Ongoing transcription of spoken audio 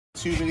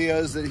2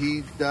 videos that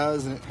he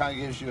does, and it kind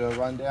of gives you a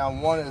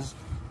rundown. One is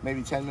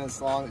maybe 10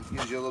 minutes long. It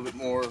gives you a little bit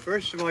more.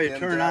 First of all, you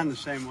turn it on the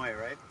same way,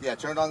 right? Yeah,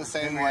 turn it on the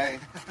same way.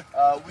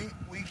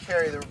 We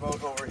carry the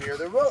remote over here.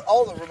 The remote,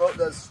 all the remote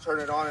does is turn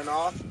it on and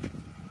off.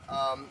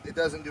 It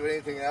doesn't do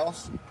anything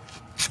else.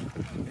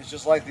 It's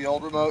just like the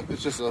old remote.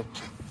 It's just a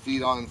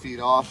feed on and feed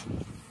off.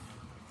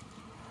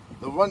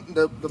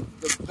 The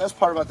best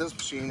part about this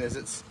machine is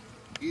it's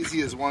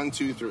easy as 1,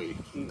 2, 3.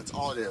 That's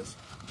all it is.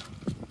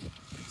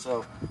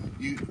 So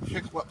you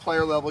pick what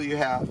player level you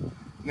have.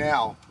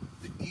 Now,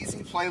 the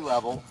easy play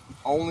level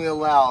only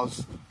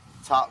allows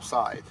top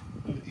side.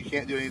 You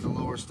can't do any of the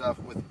lower stuff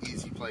with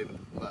easy play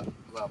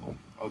level,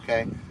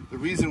 okay? The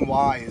reason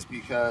why is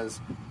because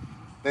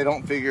they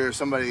don't figure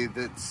somebody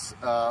that's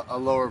a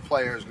lower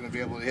player is going to be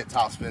able to hit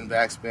topspin,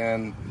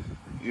 backspin,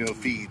 you know,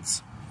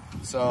 feeds.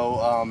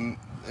 So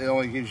it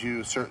only gives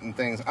you certain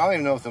things. I don't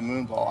even know if the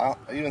moonball,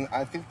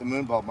 I think the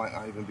moonball might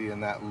not even be in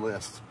that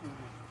list.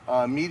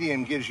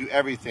 Medium gives you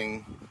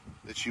everything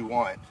that you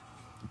want.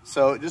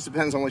 So it just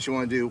depends on what you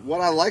want to do.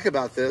 What I like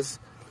about this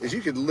is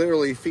you could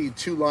literally feed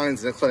 2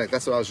 lines in a clinic.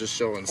 That's what I was just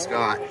showing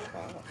Scott,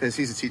 because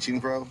he's a teaching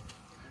pro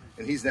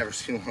and he's never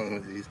seen one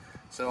of these.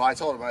 So I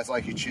told him, I was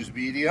like, you choose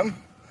medium,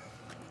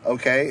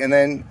 okay, and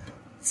then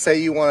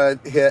say you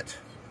want to hit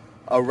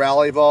a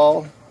rally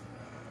ball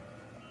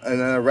and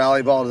then a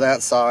rally ball to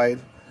that side,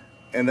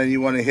 and then you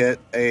want to hit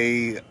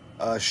a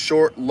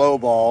short low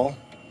ball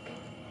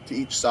to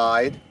each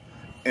side,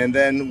 and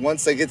then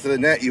once they get to the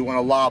net, you want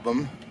to lob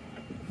them.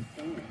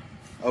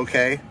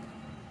 Okay,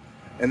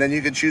 and then you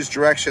can choose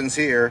directions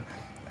here.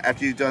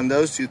 After you've done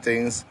those 2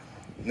 things,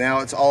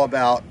 now it's all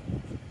about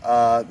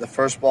the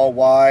first ball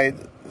wide,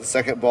 the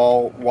second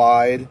ball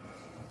wide,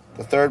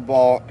 the third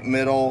ball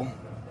middle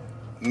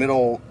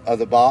of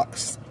the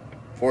box,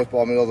 fourth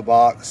ball middle of the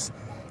box,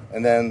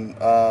 and then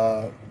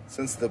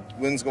since the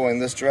wind's going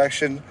this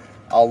direction,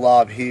 I'll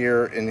lob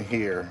here and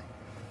here.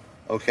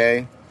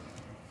 Okay,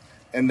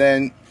 and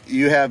then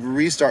you have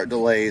restart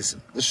delays.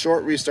 The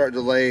short restart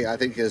delay I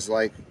think is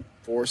like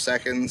 4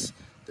 seconds,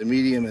 the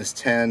medium is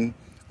 10,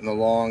 and the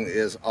long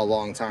is a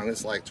long time.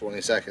 It's like 20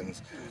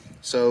 seconds.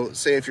 So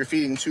say if you're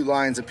feeding 2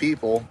 lines of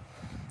people,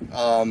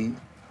 the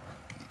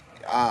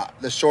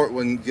short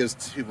one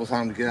gives people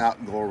time to get out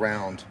and go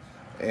around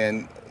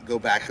and go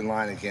back in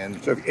line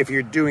again. So if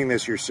you're doing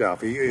this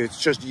yourself,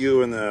 it's just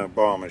you and the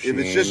ball machine.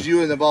 If it's just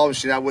you and the ball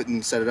machine, I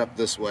wouldn't set it up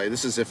this way.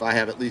 This is if I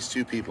have at least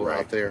 2 people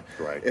out there.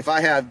 Right. If I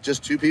have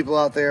just 2 people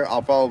out there,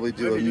 I'll probably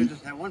do you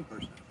just have 1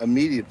 person. A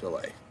medium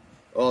delay.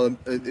 Well,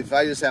 if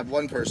I just have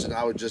 1 person,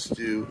 I would just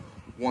do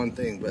 1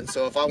 thing. But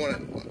so if I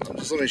want to,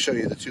 just let me show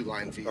you the 2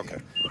 line feeding. Okay.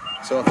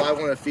 So if I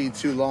want to feed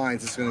 2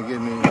 lines, it's going to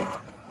give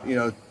me, you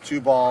know,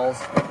 2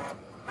 balls,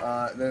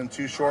 then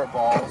 2 short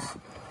balls,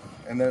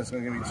 and then it's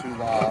going to give me 2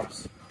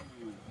 lobs,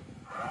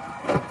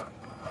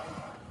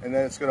 and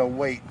then it's going to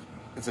wait.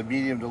 It's a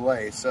medium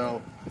delay,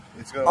 so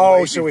it's going to.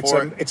 Oh, so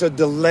it's a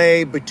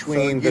delay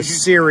between the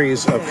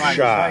series of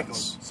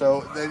shots.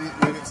 So then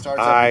it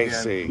starts up I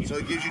again. see. So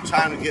it gives you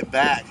time to get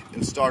back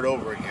and start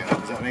over again.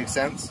 Does that make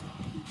sense?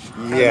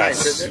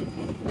 Yes. Nice, isn't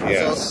it?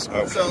 Yes.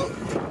 So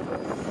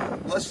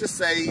let's just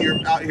say you're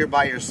out here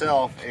by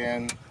yourself,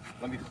 and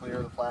let me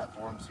clear the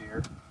platforms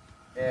here.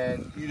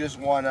 And you just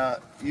wanna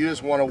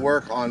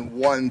work on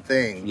 1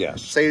 thing.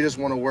 Yes. Say you just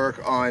want to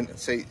work on,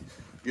 say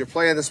you're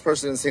playing this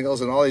person in singles,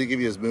 and all they give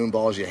you is moon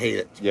balls. You hate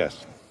it.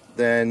 Yes.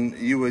 Then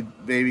you would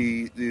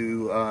maybe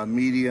do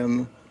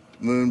medium,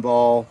 moon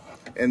ball,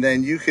 and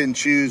then you can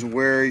choose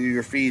where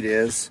your feed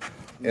is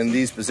in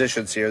these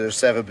positions here. There's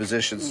 7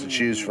 positions to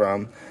choose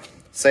from.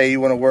 Say you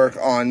want to work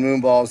on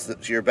moon balls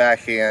to your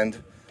backhand,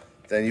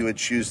 then you would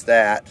choose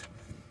that,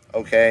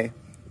 okay?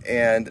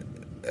 And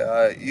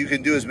you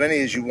can do as many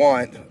as you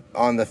want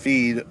on the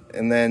feed,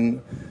 and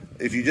then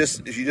if you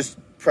just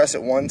press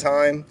it 1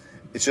 time,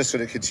 it's just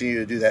going to continue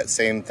to do that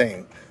same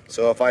thing.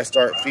 So if I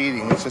start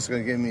feeding, it's just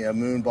going to give me a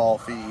moon ball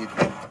feed,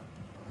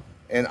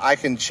 and I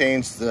can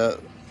change so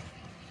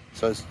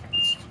it's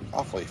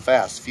awfully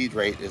fast. Feed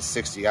rate is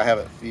 60. I have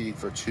it feeding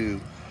for 2.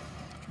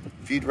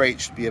 Feed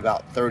rate should be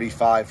about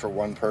 35 for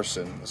 1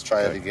 person. Let's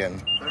try that again.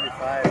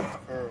 35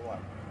 for what?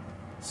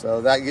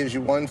 So that gives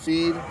you 1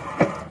 feed,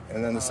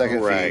 and then the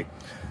second right.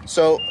 feed.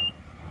 So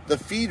the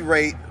feed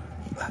rate,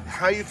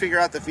 how you figure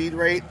out the feed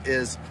rate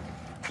is,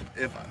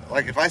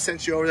 if I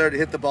sent you over there to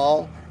hit the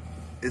ball,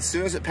 as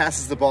soon as it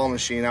passes the ball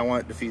machine, I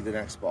want it to feed the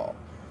next ball.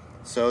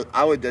 So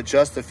I would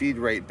adjust the feed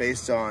rate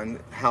based on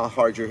how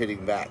hard you're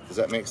hitting back. Does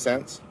that make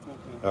sense?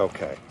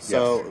 Okay.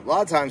 So yes. A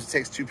lot of times it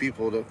takes 2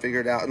 people to figure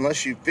it out.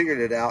 Unless you figured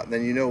it out,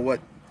 then you know what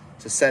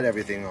to set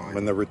everything on.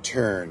 When the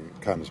return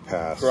comes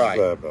past. Right.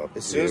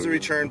 As soon as the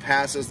return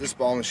passes this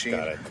ball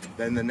machine,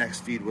 then the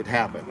next feed would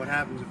happen. What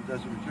happens if it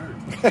doesn't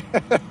return?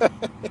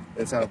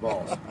 It's out of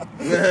balls. What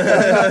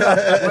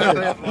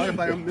if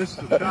I miss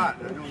the shot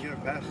and I don't get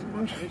it past the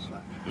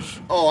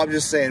baseline? Oh, I'm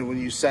just saying when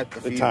you set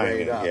the feed timing,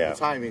 rate up, yeah. the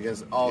timing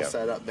is all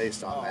set up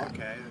based on that.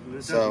 Okay. It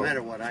doesn't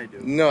matter what I do.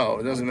 No,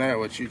 it doesn't matter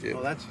what you do.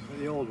 Well, that's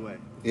the old way.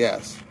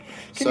 Yes.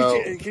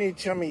 Can you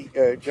tell me,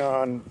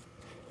 John,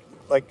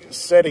 like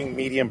setting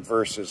medium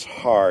versus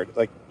hard,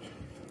 like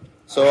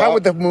So how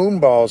would the moon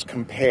balls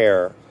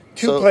compare?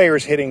 Two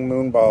players hitting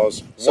moon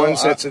balls. So one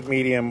sits at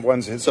medium,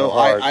 one sits at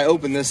hard. I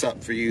open this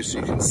up for you so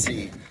you can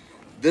see.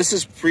 This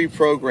is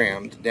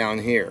pre-programmed down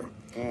here.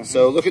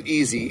 So look at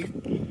easy.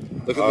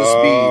 Look at the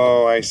speed.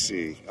 Oh, I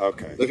see.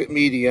 Okay. Look at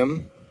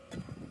medium.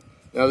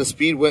 Now the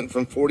speed went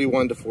from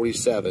 41 to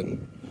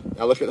 47.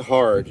 Now look at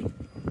hard.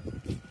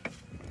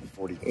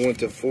 40. It went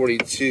to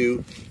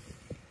 42.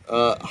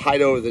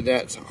 Height over the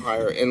net's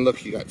higher, and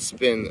look, you got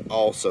spin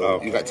also.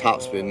 Okay. You got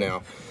top spin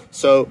now.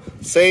 So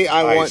say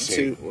I want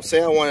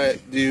to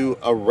do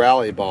a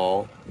rally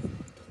ball.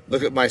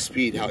 Look at my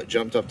speed, how it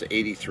jumped up to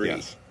 83.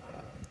 Yes.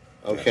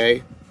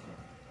 Okay.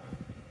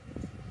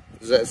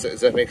 Does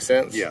that make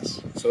sense?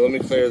 Yes. So let me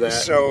clear that.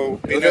 So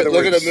look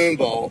at a moon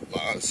ball.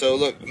 So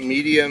look,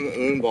 medium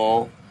moon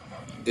ball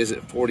is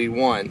at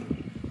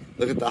 41.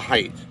 Look at the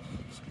height.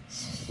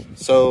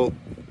 So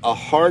a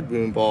hard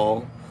moon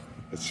ball.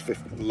 It's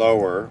 50,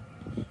 lower.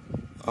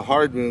 A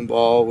hard moon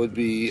ball would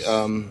be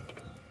a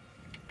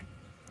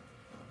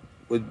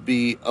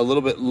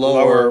little bit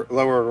lower, a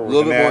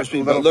little bit more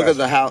speed. But look at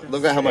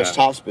how much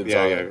topspin's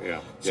on it.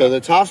 Yeah. So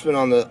the topspin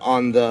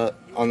on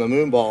the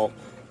moon ball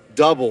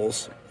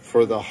doubles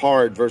for the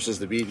hard versus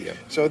the medium.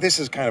 So this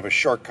is kind of a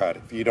shortcut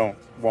if you don't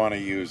want to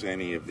use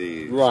any of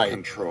these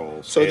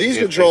controls. So these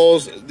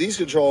controls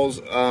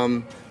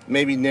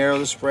maybe narrow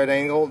the spread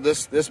angle.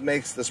 This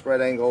makes the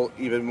spread angle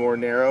even more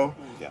narrow.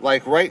 Yeah.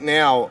 Like right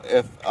now,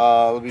 if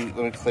let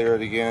me clear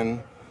it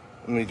again.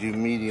 Let me do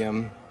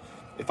medium.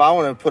 If I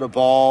want to put a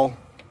ball,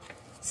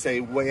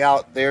 say way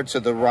out there to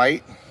the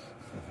right,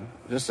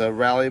 just a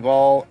rally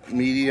ball,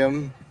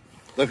 medium.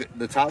 Look,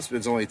 the top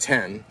spin's only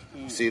 10.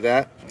 See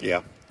that?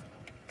 Yeah.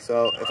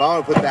 So if I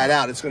want to put that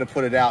out, it's going to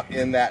put it out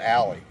in that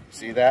alley.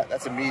 See that?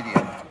 That's a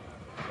medium.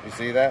 You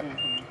see that?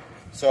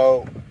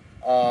 So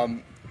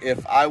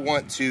if I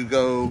want to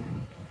go,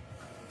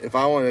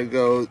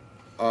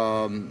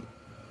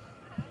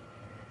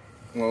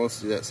 well,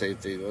 let's do that same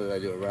thing. What did I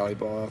do? A rally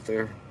ball out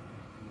there?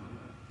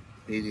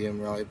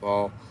 Medium rally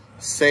ball.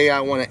 Say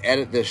I want to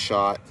edit this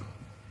shot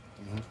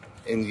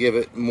and give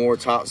it more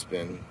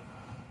topspin.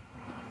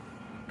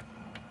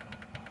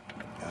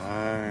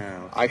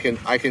 I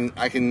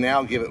can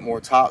now give it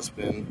more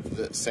topspin for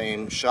the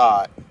same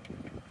shot.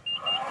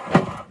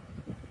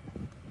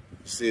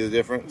 See the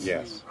difference?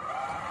 Yes.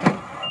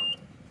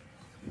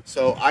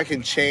 So I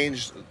can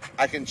change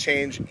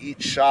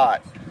each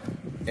shot,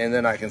 and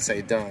then I can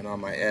say done on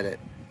my edit,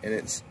 and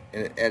it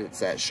edits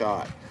that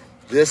shot.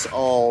 This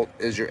all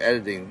is your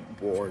editing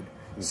board.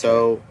 Okay.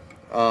 So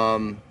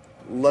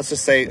let's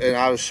just say, and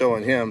I was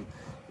showing him,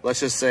 let's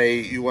just say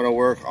you want to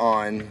work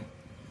on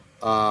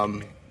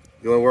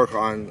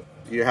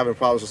you're having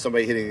problems with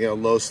somebody hitting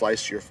low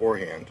slice to your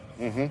forehand.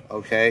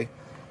 Okay,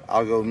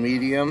 I'll go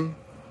medium,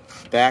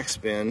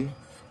 backspin.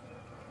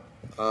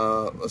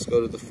 Let's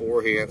go to the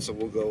forehand, so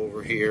we'll go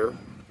over here.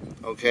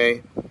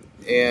 Okay,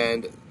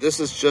 and this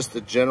is just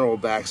the general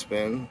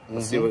backspin.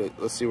 Let's see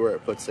where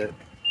it puts it.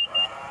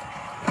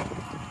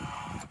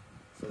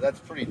 So that's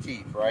pretty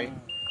deep, right?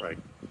 Right.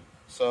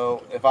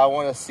 So if I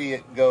want to see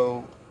it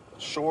go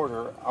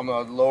shorter, I'm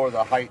going to lower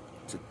the height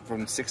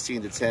from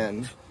 16 to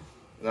 10.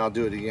 And I'll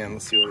do it again.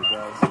 Let's see what it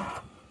does.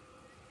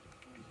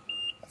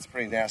 That's a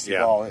pretty nasty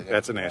ball, isn't it?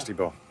 That's a nasty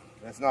ball.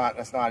 That's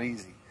not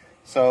easy.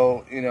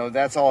 So,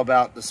 that's all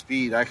about the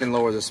speed. I can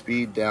lower the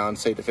speed down,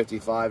 say to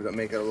 55, to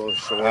make it a little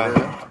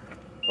shorter.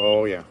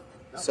 Oh, yeah.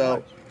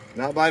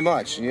 Not by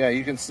much. Yeah,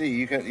 you can see.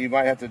 You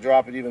might have to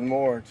drop it even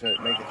more to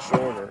make it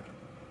shorter.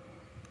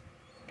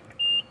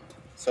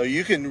 So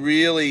you can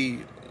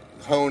really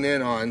hone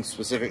in on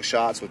specific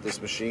shots with this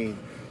machine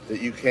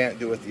that you can't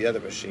do with the other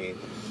machine.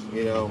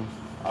 You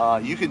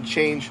can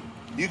change.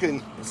 You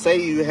can say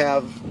you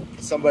have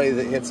somebody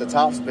that hits a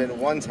topspin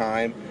one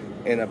time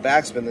and a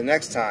backspin the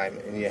next time,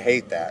 and you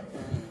hate that.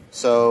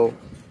 So,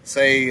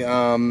 say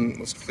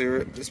let's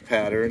clear this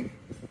pattern.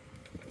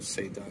 Let's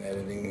say done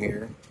editing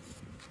here.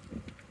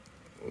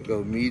 We'll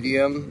go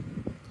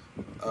medium,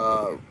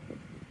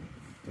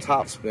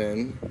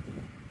 topspin,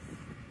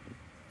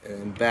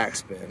 and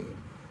backspin.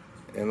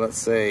 And let's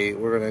say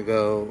we're gonna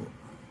go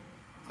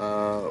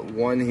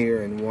one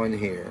here and one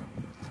here.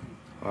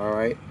 All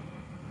right,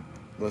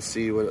 let's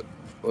see what it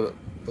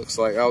looks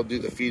like. I'll do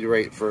the feed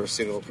rate for a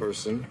single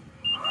person.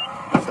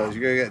 So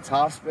you're gonna get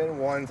topspin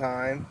one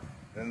time,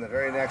 then the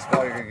very next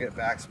ball you're gonna get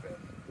backspin.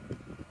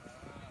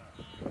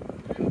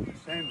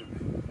 Same to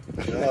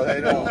me. No,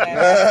 they don't.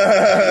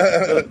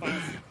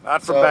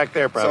 Not from back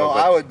there, probably. So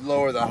I would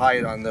lower the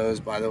height on those,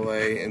 by the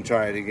way, and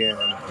try it again.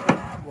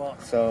 Well,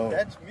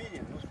 that's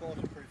medium. Those balls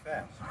are pretty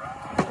fast.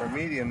 For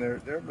medium,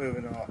 they're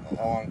moving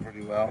along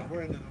pretty well.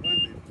 We're into the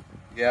wind.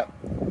 Yep.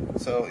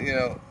 So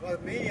Well,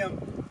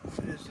 medium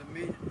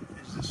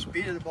is the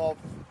speed of the ball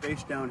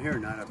based down here,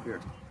 not up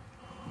here.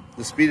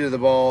 the speed of the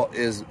ball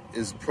is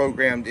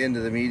programmed into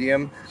the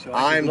medium. So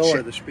I can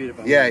lower the speed of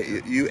it. Yeah,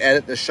 you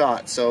edit the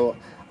shot. So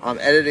I'm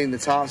editing the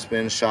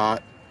topspin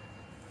shot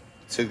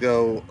to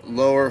go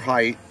lower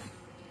height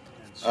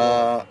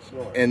Slower.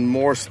 and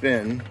more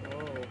spin.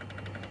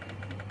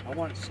 I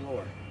want it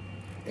slower.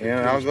 And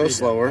I'll go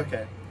slower.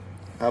 Okay.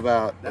 How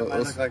about That might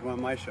look like one of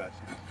my shots.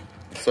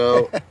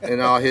 so?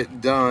 And I'll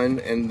hit done,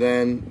 and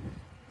then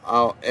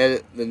I'll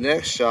edit the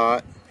next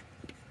shot,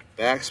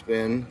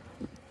 backspin,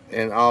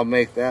 and I'll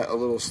make that a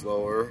little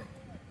slower,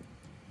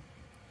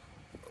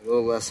 a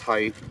little less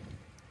height,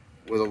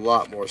 with a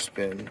lot more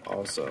spin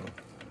also.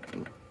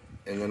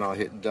 And then I'll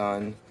hit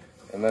done,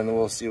 and then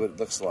we'll see what it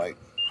looks like.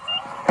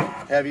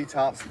 Heavy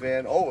top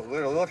spin. Oh,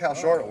 look how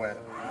short it went.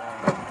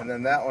 And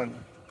then that one,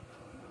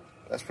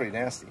 that's pretty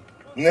nasty.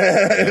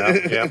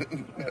 Yeah.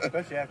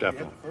 Especially after you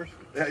hit the first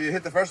one. Yeah, you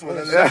hit the first one,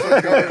 then the next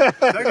one's going. The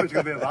second one's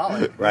going to be a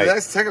volley. Right.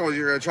 The second one,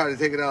 you're going to try to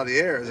take it out of the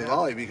air as a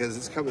volley because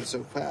it's coming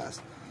so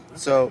fast.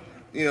 So,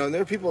 you know, and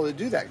there are people that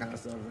do that kind of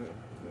stuff.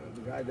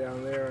 The guy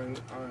down there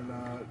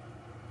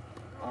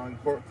on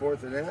court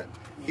fourth and net,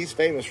 he's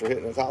famous for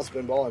hitting a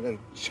topspin ball and then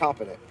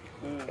chopping it.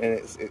 And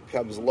it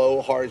comes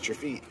low, hard at your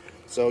feet.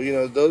 So, you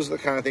know, those are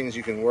the kind of things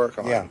you can work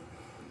on. Yeah.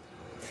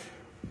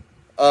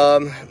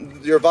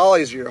 Your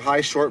volleys are your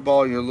high short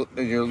ball,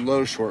 your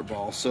low short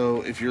ball.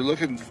 So if you're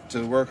looking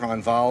to work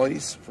on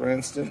volleys, for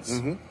instance,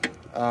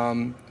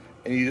 and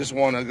you just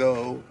want to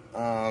go,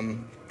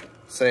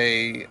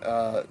 say,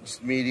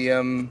 just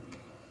medium,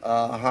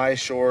 high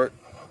short,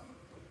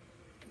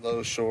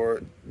 low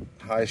short,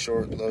 high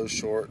short, low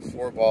short,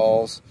 4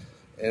 balls,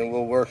 and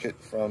we'll work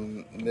it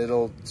from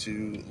middle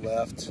to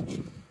left,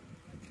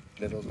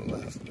 middle to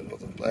left, middle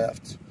to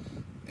left,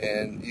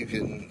 and you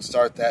can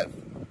start that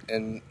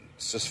and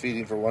it's just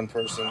feeding for one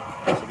person.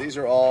 So these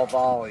are all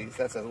volleys.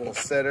 That's a little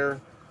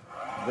sitter.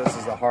 This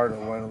is a harder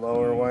one, a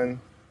lower one,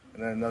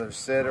 and then another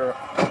sitter.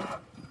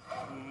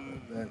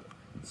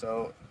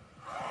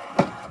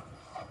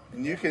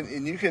 And you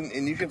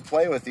can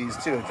play with these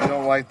too if you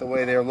don't like the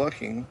way they're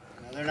looking.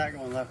 Now, they're not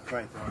going left,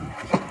 right,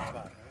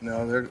 there.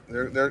 No,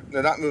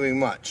 they're not moving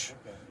much.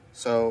 Okay.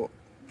 So,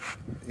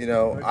 you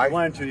know, If you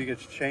wanted to, you could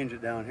change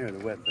it down here, the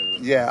width.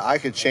 Yeah, I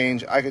could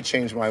change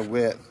my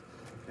width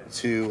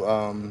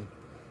to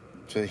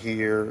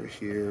here,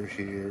 here,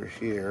 here,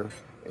 here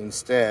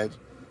instead,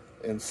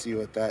 and see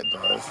what that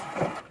does.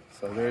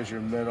 So there's your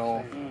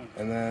middle,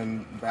 and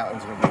then that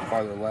one's going to be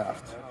farther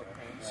left.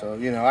 So,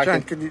 you know,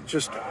 John, could you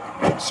just,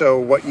 so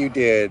what you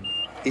did,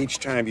 each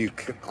time you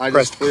I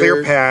pressed just clear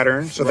cleared,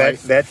 pattern, so right.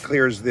 that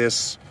clears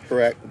this,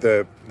 correct.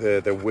 the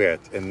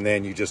width, and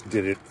then you just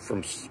did it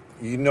from,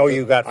 you know,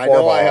 you got 4 I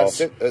know balls. I have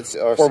 6,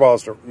 4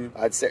 balls to,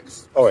 I had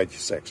 6. oh, it's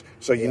 6.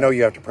 So you Yeah. know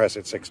you have to press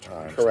it 6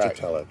 times Correct.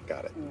 to tell it.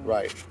 Got it.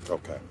 Right.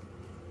 Okay.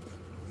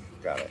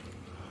 Got it.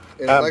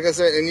 And like I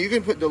said, and you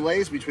can put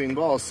delays between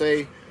balls.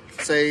 Say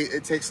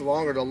it takes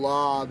longer to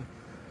lob.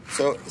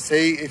 So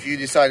say if you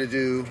decide to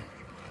do,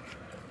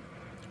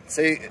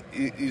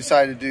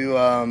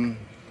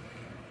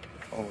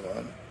 hold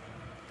on.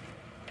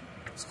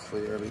 Let's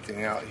clear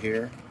everything out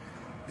here.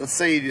 Let's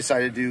say you decide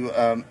to do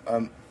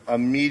a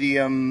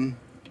medium,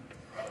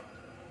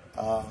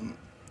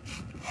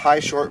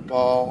 high short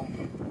ball,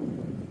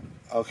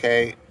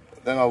 okay,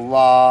 then a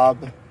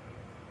lob,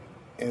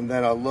 and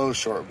then a low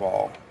short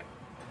ball.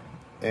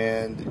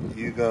 And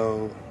you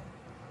go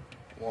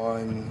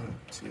 1,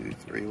 2,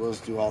 3. We'll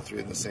just do all 3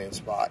 in the same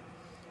spot,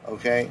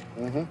 okay?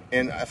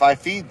 And if I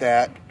feed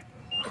that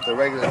at the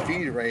regular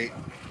feed rate,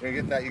 you're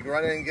gonna get that. You can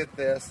run in and get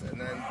this,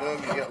 and then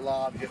boom, you get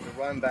lob. You have to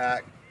run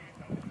back,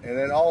 and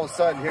then all of a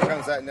sudden, here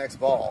comes that next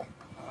ball.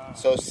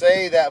 So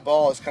say that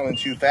ball is coming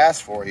too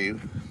fast for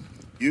you,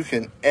 you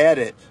can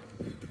edit.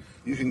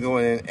 You can go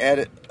in and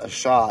edit a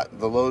shot,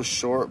 the low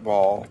short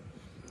ball,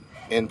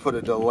 and put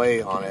a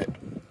delay on it.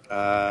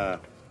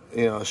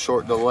 You know, a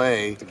short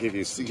delay To give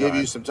you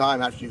some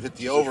time after you hit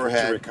the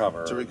overhead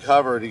to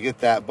recover. to get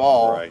that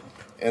ball, Right.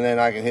 and then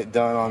I can hit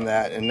done on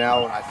that. And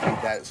now when I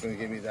feed that, it's going to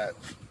give me that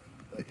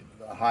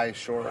the high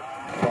short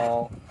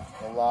ball,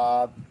 the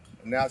lob,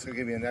 and now it's going to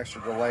give me an extra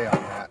delay on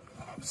that.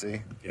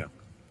 See? Yeah.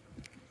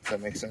 Does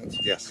that make sense?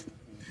 Yes.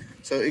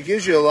 So it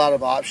gives you a lot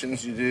of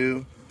options to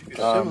do. You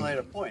can simulate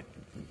a point.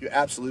 You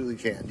absolutely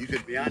can. You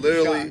could Beyond the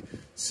literally,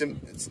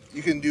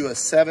 you can do a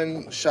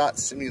 7-shot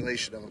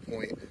simulation of a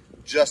point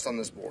just on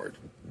this board.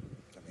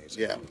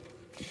 Amazing. Yeah.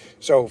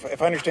 So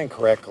if I understand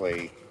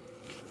correctly,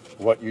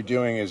 what you're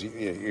doing is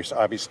you're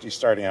obviously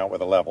starting out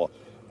with a level,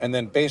 and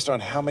then based on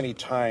how many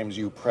times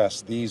you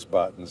press these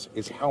buttons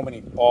is how many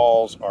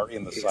balls are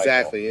in the cycle.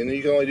 Exactly, and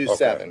you can only do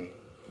 7.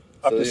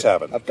 Up to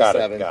 7. Up to Got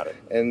 7. it. Got it.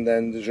 And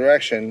then the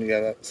direction, you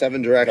got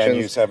 7 directions. Then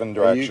you 7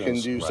 directions. And you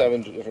can do right.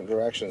 7 different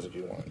directions if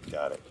you want.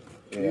 Got it.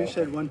 You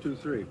said 1, 2,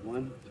 3.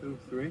 1, 2,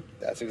 3.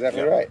 That's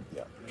exactly right.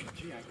 Yeah.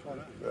 Gee, I caught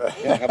on.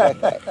 Yeah, how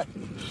about that?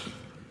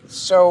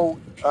 So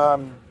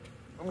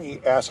let me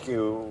ask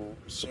you.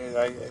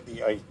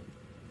 I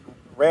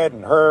read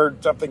and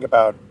heard something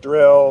about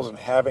drills and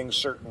having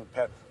certain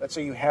let's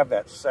say you have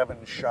that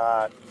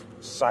 7-shot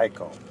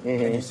cycle,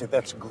 and you say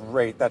that's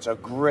great. That's a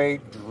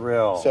great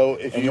drill. So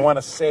if you want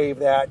to save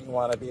that, you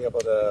want to be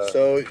able to.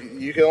 So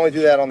you can only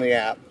do that on the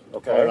app.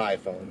 Okay. On an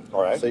iPhone.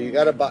 All right. So you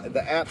got to buy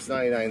the app's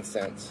 99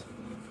 cents.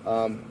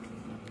 I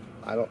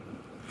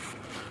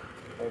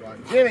Hold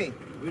on. Jimmy,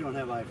 We don't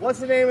have iPhone. what's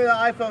the name of the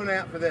iPhone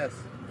app for this?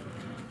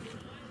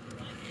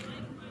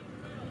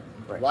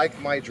 Right.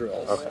 Like My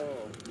Drills. Okay.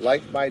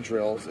 Like My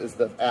Drills is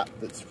the app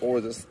that's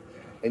for this.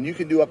 And you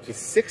can do up to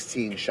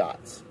 16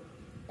 shots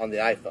on the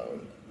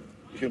iPhone.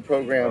 You can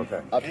program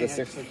up to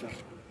 16.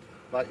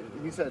 Like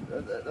he said,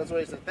 that's what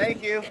he said.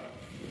 Thank you.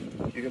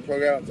 You can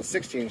program up to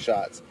 16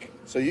 shots.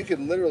 So you could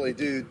literally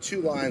do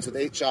 2 lines with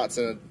 8 shots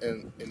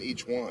in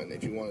each one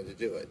if you wanted to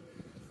do it.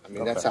 I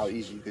mean, that's how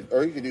easy you could.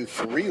 Or you could do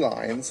 3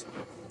 lines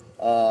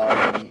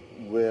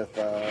with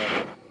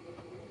a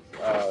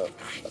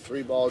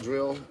 3-ball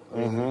drill. I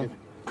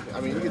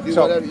mean, you could do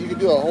whatever. You could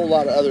do a whole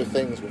lot of other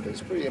things with it.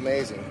 It's pretty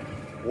amazing.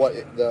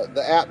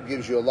 The app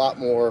gives you a lot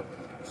more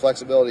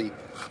flexibility.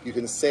 You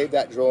can save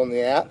that drill in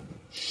the app,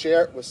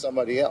 share it with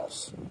somebody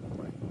else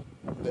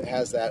that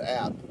has that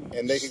app,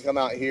 and they can come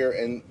out here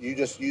and you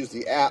just use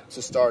the app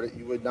to start it.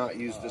 You would not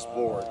use this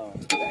board.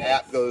 The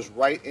app goes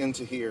right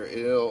into here.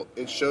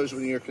 It shows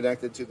when you're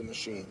connected to the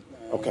machine.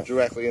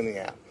 Directly in the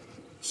app.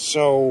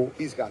 So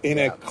He's got in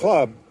the a app.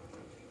 club,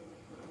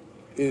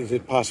 is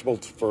it possible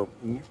for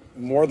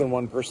more than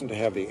one person to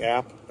have the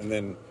app, and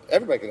then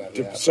Everybody can have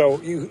the app.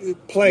 so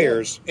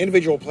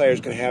individual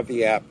players could have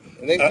the app.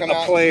 And they come a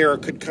out- player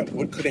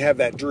could have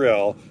that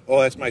drill.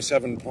 Oh, that's my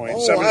 7-point.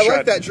 Oh, 7 I shot.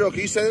 like that drill.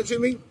 Can you send it to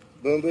me?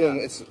 Boom, boom.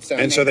 It's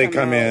And so they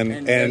come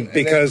in, and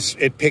because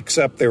it picks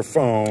up their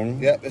phone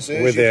Yep, as soon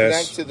as with you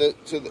this.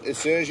 connect as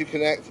soon as you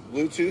connect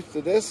Bluetooth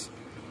to this,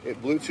 it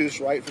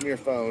Bluetooths right from your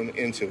phone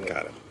into it.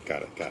 Got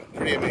it.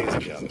 Pretty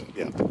amazing.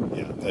 Yeah,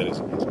 that is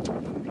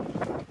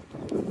amazing.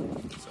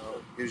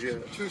 So gives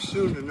you. Too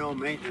soon to know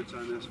maintenance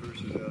on this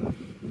versus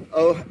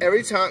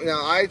Every time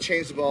now I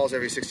change the balls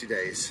every 60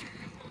 days.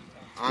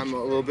 I'm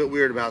a little bit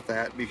weird about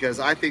that because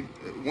I think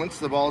once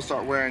the balls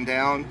start wearing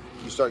down,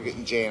 you start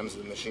getting jams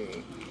in the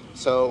machine.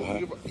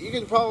 So you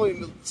can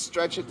probably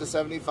stretch it to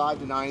 75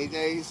 to 90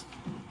 days.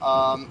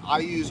 I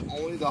use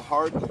only the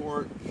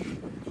hardcore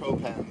Pro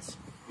pens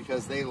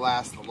because they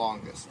last the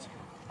longest.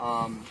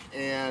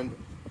 And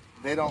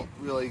they don't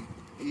really,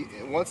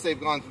 once they've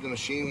gone through the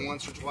machine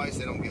once or twice,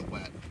 they don't get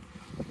wet.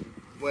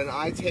 When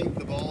I take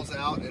the balls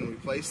out and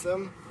replace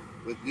them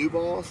with new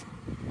balls,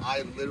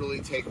 I literally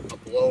take a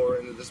blower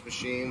into this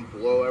machine,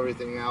 blow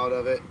everything out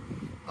of it,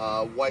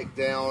 wipe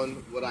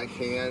down what I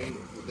can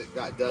that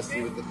got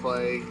dusty with the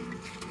clay.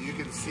 You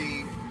can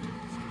see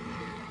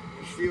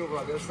over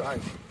on this side,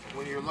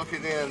 when you're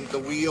looking in, the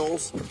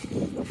wheels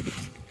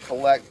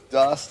collect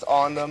dust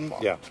on them.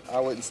 Yeah. I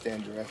wouldn't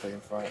stand directly in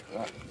front.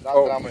 Not that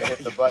I'm going to hit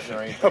the button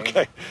or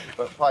anything,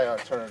 but probably ought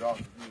to turn it off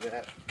to do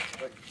that.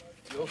 But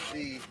you'll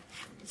see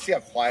how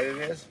quiet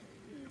it is?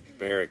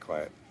 Very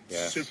quiet.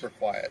 Yeah. Super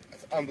quiet.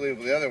 It's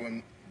unbelievable. The other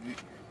one,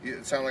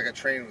 it sounded like a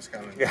train was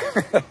coming.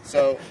 Yeah.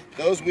 So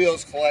those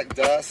wheels collect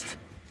dust,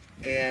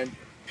 and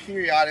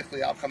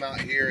periodically I'll come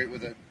out here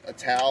with a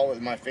towel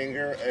with my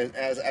finger, and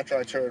after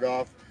I turn it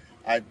off,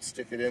 I'd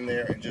stick it in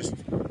there and just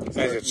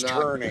as it's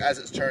turning,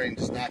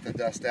 just knock the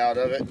dust out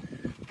of it.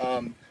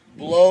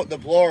 The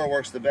blower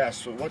works the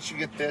best. So once you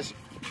get this,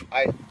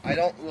 I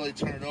don't really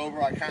turn it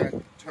over. I kind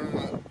of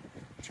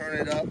turn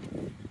it up.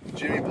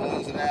 Jimmy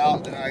blows it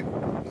out,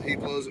 then he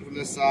blows it from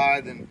this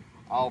side, then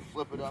I'll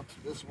flip it up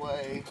this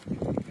way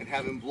and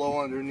have him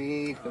blow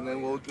underneath, and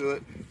then we'll do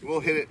it.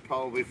 We'll hit it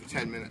probably for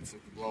 10 minutes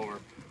with the blower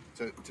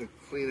to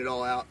clean it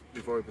all out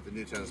before we put the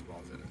new tennis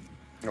balls in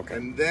it. Okay.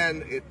 And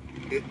then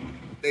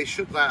they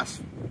should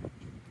last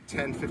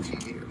 10,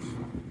 15 years.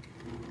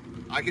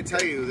 I can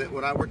tell you that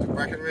when I worked at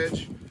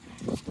Breckenridge,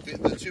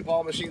 the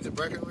 2-ball machines at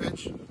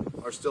Breckenridge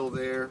are still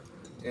there.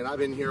 And I've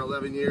been here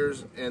 11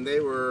 years, and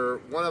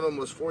one of them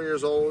was 4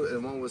 years old,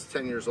 and one was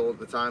 10 years old at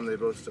the time. They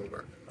both still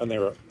work. And they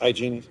were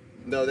iGenies?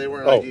 No, they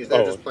weren't iGenies. They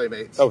were just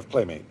Playmates. Oh,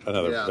 Playmate.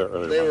 Another. Yeah,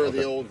 earlier they were one.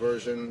 the old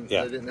version.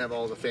 Yeah. They didn't have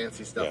all the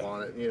fancy stuff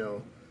on it,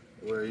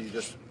 where you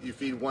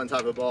feed one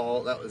type of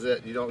ball, that was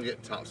it. You don't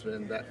get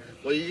topspin back.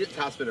 Well, you get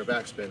topspin or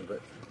backspin,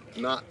 but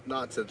not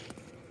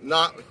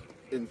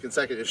in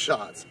consecutive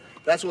shots.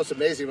 That's what's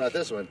amazing about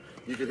this one.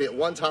 You can hit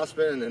one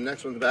topspin and the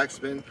next one's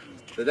backspin.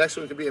 The next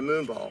one could be a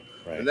moon ball.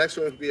 Right. The next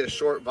one could be a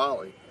short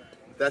volley.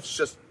 That's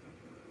just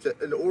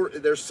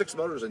there's 6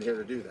 motors in here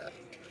to do that.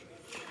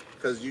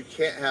 Because you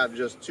can't have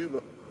just two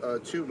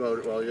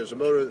motors. Well, there's a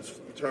motor that's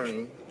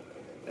turning,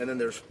 and then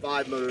there's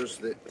 5 motors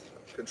that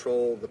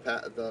control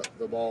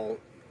the ball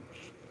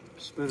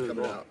spinning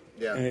coming ball. out.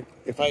 Yeah. And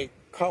if I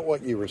caught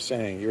what you were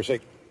saying you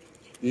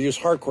use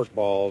hardcore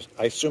balls,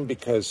 I assume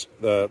because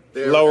they're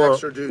lower,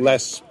 extra duty.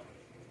 less.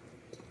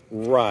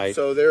 Right.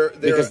 So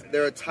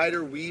they're a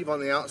tighter weave on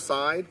the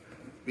outside,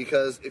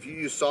 because if you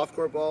use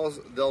softcore balls,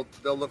 they'll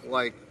look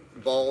like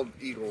bald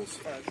eagles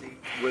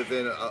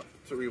within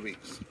 3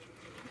 weeks.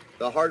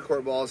 The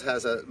hardcore balls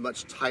has a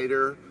much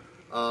tighter,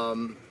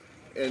 and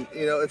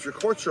if your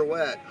courts are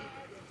wet,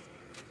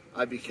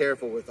 I'd be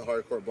careful with the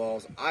hardcore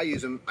balls. I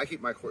use them. I keep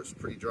my courts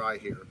pretty dry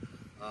here.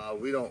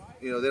 We don't,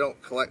 they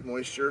don't collect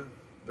moisture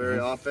very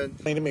often.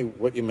 Explain to me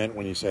what you meant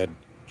when you said,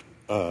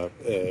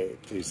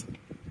 please.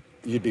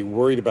 You'd be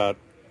worried about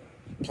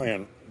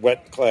playing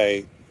wet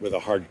clay with a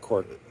hard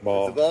cork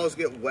ball. If the balls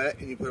get wet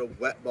and you put a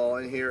wet ball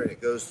in here and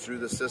it goes through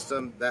the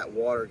system, that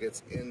water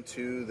gets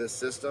into the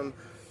system.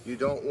 You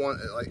don't want,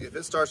 like, if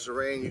it starts to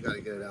rain, you got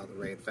to get it out of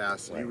the rain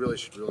fast. And you really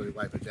should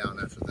wipe it down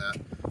after that.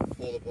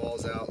 Pull the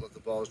balls out, let the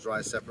balls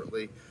dry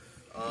separately.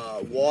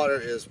 Water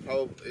is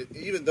probably,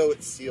 even though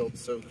it's sealed,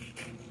 so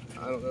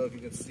I don't know if you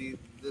can see,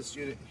 this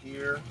unit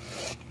here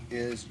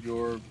is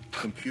your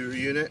computer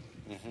unit,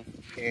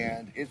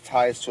 and it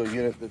ties to a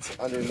unit that's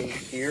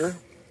underneath here,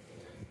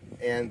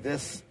 and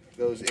this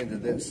goes into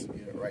this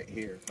unit right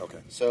here. Okay.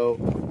 So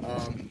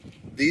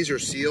these are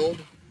sealed.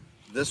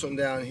 This one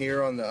down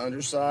here on the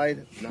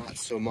underside, not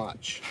so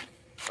much.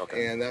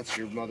 Okay. And that's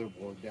your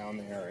motherboard down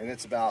there, and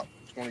it's about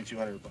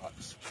 $2,200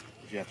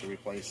 if you have to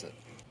replace it.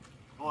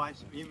 Oh,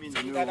 you mean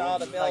the new got all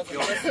the bells and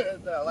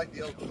whistles? No, I like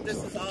the old one.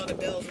 This is all the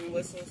bells and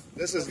whistles?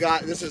 This is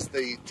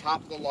the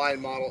top of the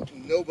line model.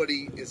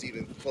 Nobody is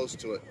even close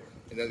to it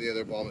in any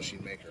other ball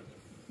machine maker.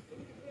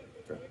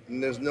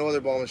 And there's no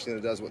other ball machine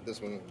that does what this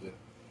one will do.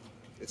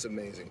 It's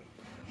amazing.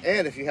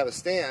 And if you have a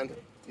stand,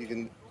 you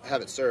can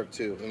have it served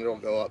too, and it'll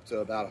go up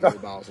to about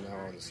 100 miles an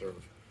hour on the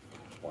serve.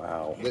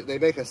 Wow. They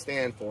make a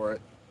stand for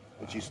it,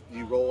 but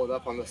you roll it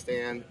up on the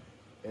stand,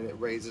 and it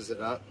raises it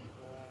up,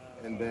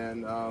 and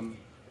then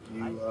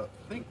I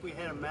think we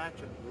had a match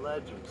at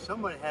Legends.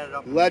 Somebody had it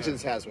up.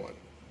 Legends has one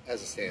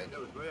as a stand. It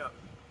was way up.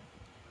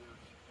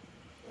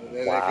 And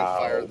then they can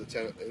fire the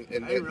 10.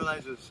 And I didn't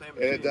realize it was the same.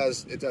 And it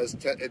does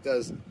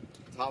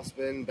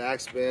topspin,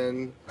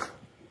 backspin.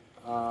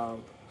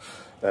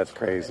 That's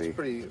crazy.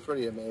 It's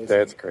pretty amazing.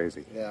 That's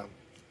crazy. Yeah.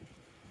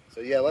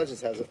 So yeah,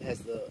 Legends has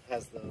the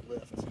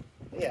lift.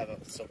 They have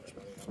so much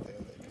money out there.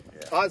 Yeah.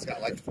 Todd's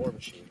got like 4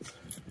 machines.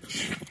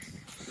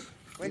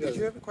 Wait, did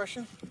you have a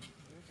question?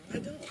 I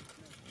don't.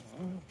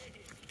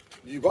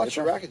 You brought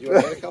your racket. You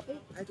want to hit a couple?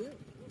 I do.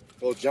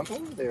 Well, jump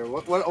over there.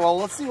 Well,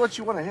 let's see what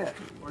you want to hit.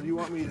 Or do you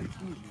want me to tease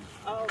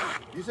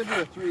you? You said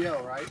you're a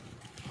 3-0, right?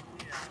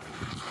 Yeah.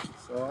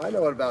 So I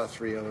know what about a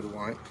 3-0 would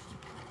want.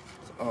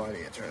 Oh, I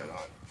need to turn it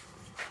on.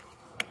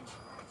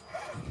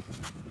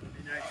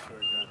 Be nice for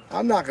it, John.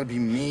 I'm not going to be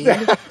mean.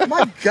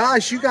 My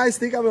gosh, you guys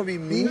think I'm going to be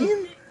mean?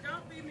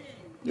 Don't be mean.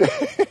 Just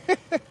tell me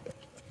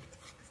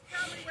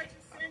what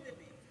you're sending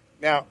me,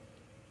 Now,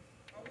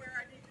 or where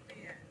I need to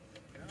be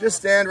at. Just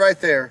stand right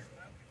there.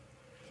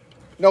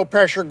 no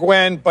pressure,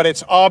 Gwen, but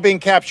it's all being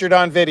captured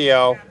on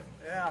video.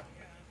 Yeah.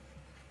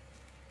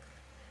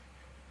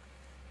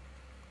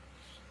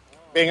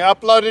 Being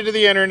uploaded to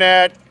the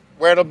internet,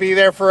 where it'll be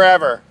there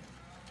forever.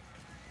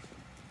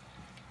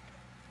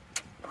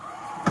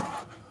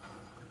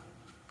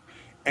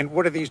 And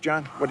what are these,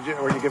 John? What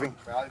are you giving?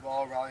 Rally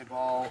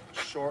ball,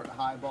 short,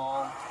 high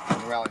ball,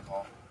 and rally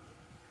ball.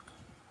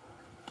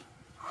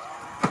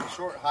 The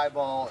short, high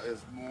ball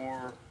is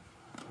more...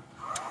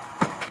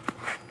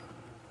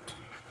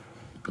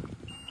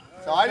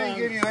 So I didn't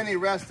give you any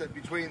rest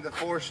between the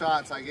 4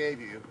 shots I gave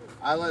you.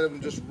 I let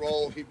them just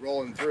keep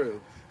rolling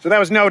through. So that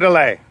was no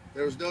delay.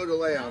 There was no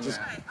delay on that.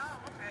 Right. Oh,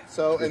 okay.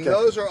 So, and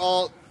those are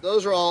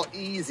all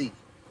easy.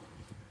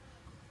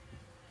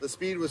 The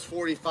speed was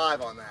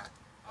 45 on that.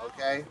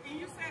 Okay. And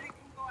you said it can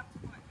go up to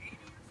what, 80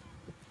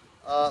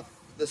 or something?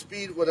 The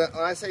speed, when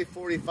I say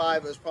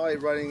 45, it's probably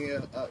running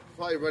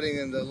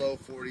in the low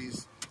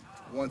 40s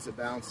once it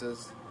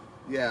bounces.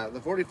 Yeah, the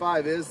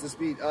 45 is the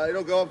speed.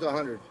 It'll go up to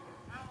 100.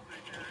 Oh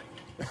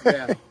my God.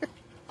 Yeah,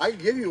 I can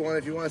give you one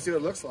if you want to see what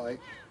it looks like,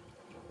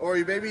 or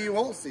maybe you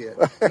won't see it.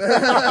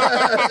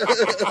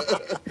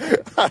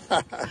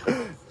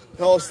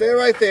 So stay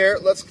right there.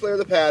 Let's clear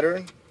the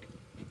pattern.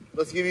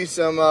 Let's give you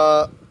some.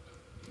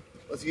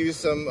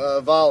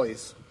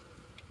 Volleys.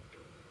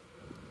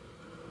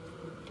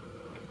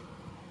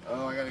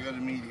 Oh, I gotta go to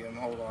medium.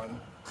 Hold on.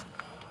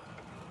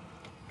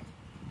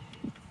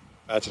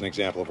 That's an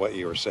example of what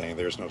you were saying.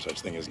 There's no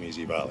such thing as an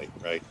easy volley,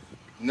 right?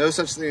 No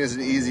such thing as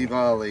an easy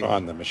volley.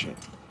 On the machine.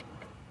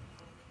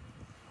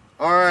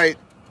 All right.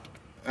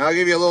 I'll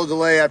give you a little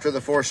delay after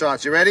the 4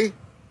 shots. You ready?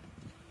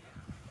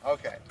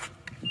 Okay.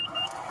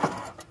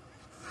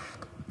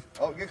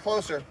 Oh, get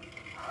closer.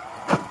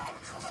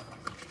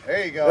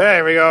 There you go.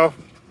 There we go.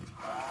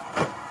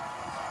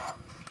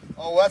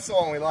 Oh, that's the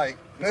one we like.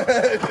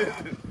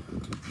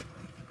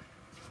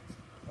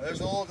 There's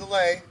a little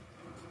delay.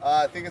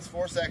 I think it's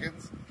 4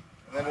 seconds,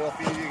 and then we'll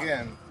feed you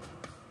again.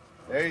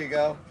 There you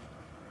go.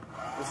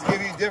 This will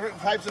give you different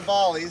types of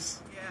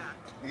volleys. Yeah.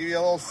 I'll give you a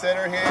little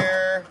center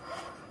here,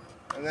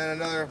 and then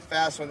another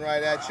fast one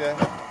right at you.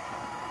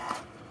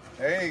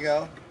 There you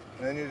go.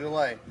 And then your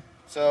delay.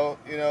 So,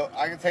 you know,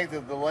 I can take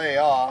the delay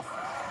off,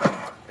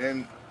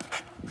 and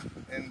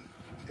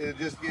it'll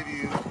just give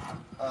you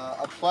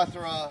a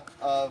plethora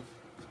of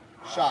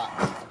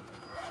shots.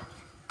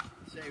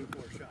 Same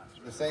 4 shots.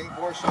 The same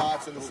 4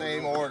 shots in the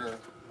same order.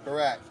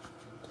 Correct.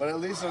 But at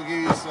least it'll give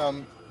you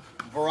some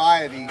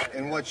variety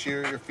in what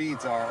your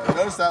feeds are.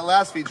 Notice that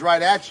last feed's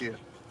right at you.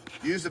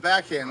 Use the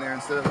backhand there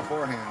instead of the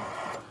forehand.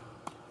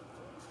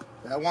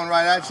 That one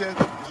right at you,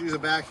 just use a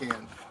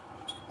backhand.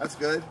 That's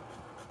good.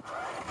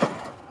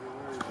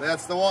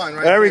 That's the one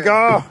right there. There we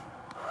go.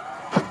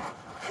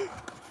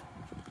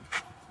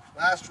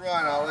 last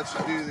run, I'll let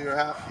you do your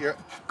half.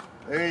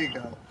 There you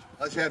go.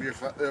 Let you have your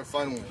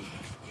fun one.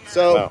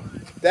 So Wow.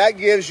 that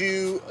gives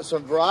you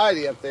some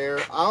variety up there.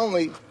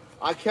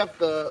 I kept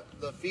the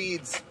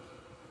feeds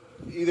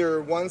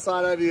either one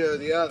side of you or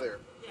the other.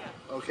 Yeah.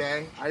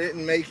 Okay? I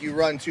didn't make you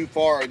run too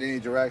far in any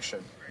direction.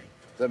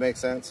 Does that make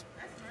sense?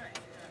 That's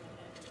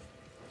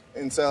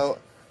right. And so,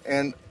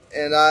 and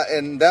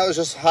that was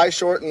just high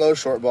short and low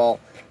short ball.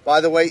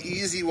 By the way,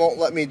 easy won't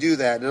let me do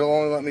that. It'll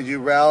only let me do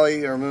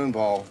rally or moon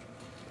ball,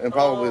 and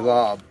probably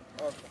lob.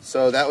 Okay.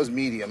 So that was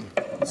medium.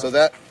 So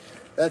that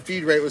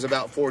feed rate was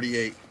about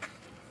 48.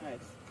 Nice.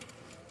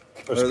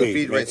 Or Or the speed,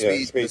 feed right? rate,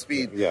 Yeah, the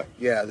speed.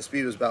 Yeah. The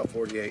speed was about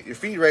 48. Your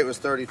feed rate was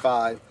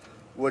 35,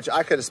 which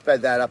I could have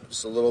sped that up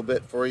just a little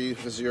bit for you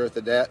because you're at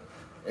the net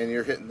and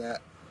you're hitting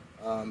that.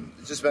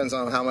 It just depends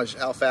on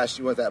how fast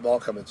you want that ball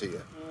coming to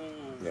you.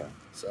 Yeah.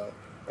 So.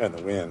 And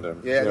the wind.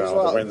 And, Yeah, you there's a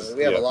know, lot. the winds,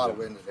 We have yeah, a lot yeah. of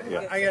wind today.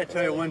 Yeah. I got to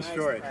tell you one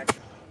story.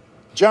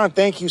 John,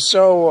 thank you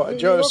so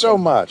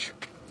much.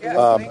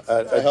 Yeah, thanks. Dick,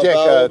 help out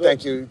a little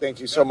bit. thank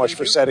you so much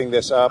for setting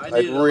this up. I It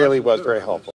needed a really lesson was too. very helpful.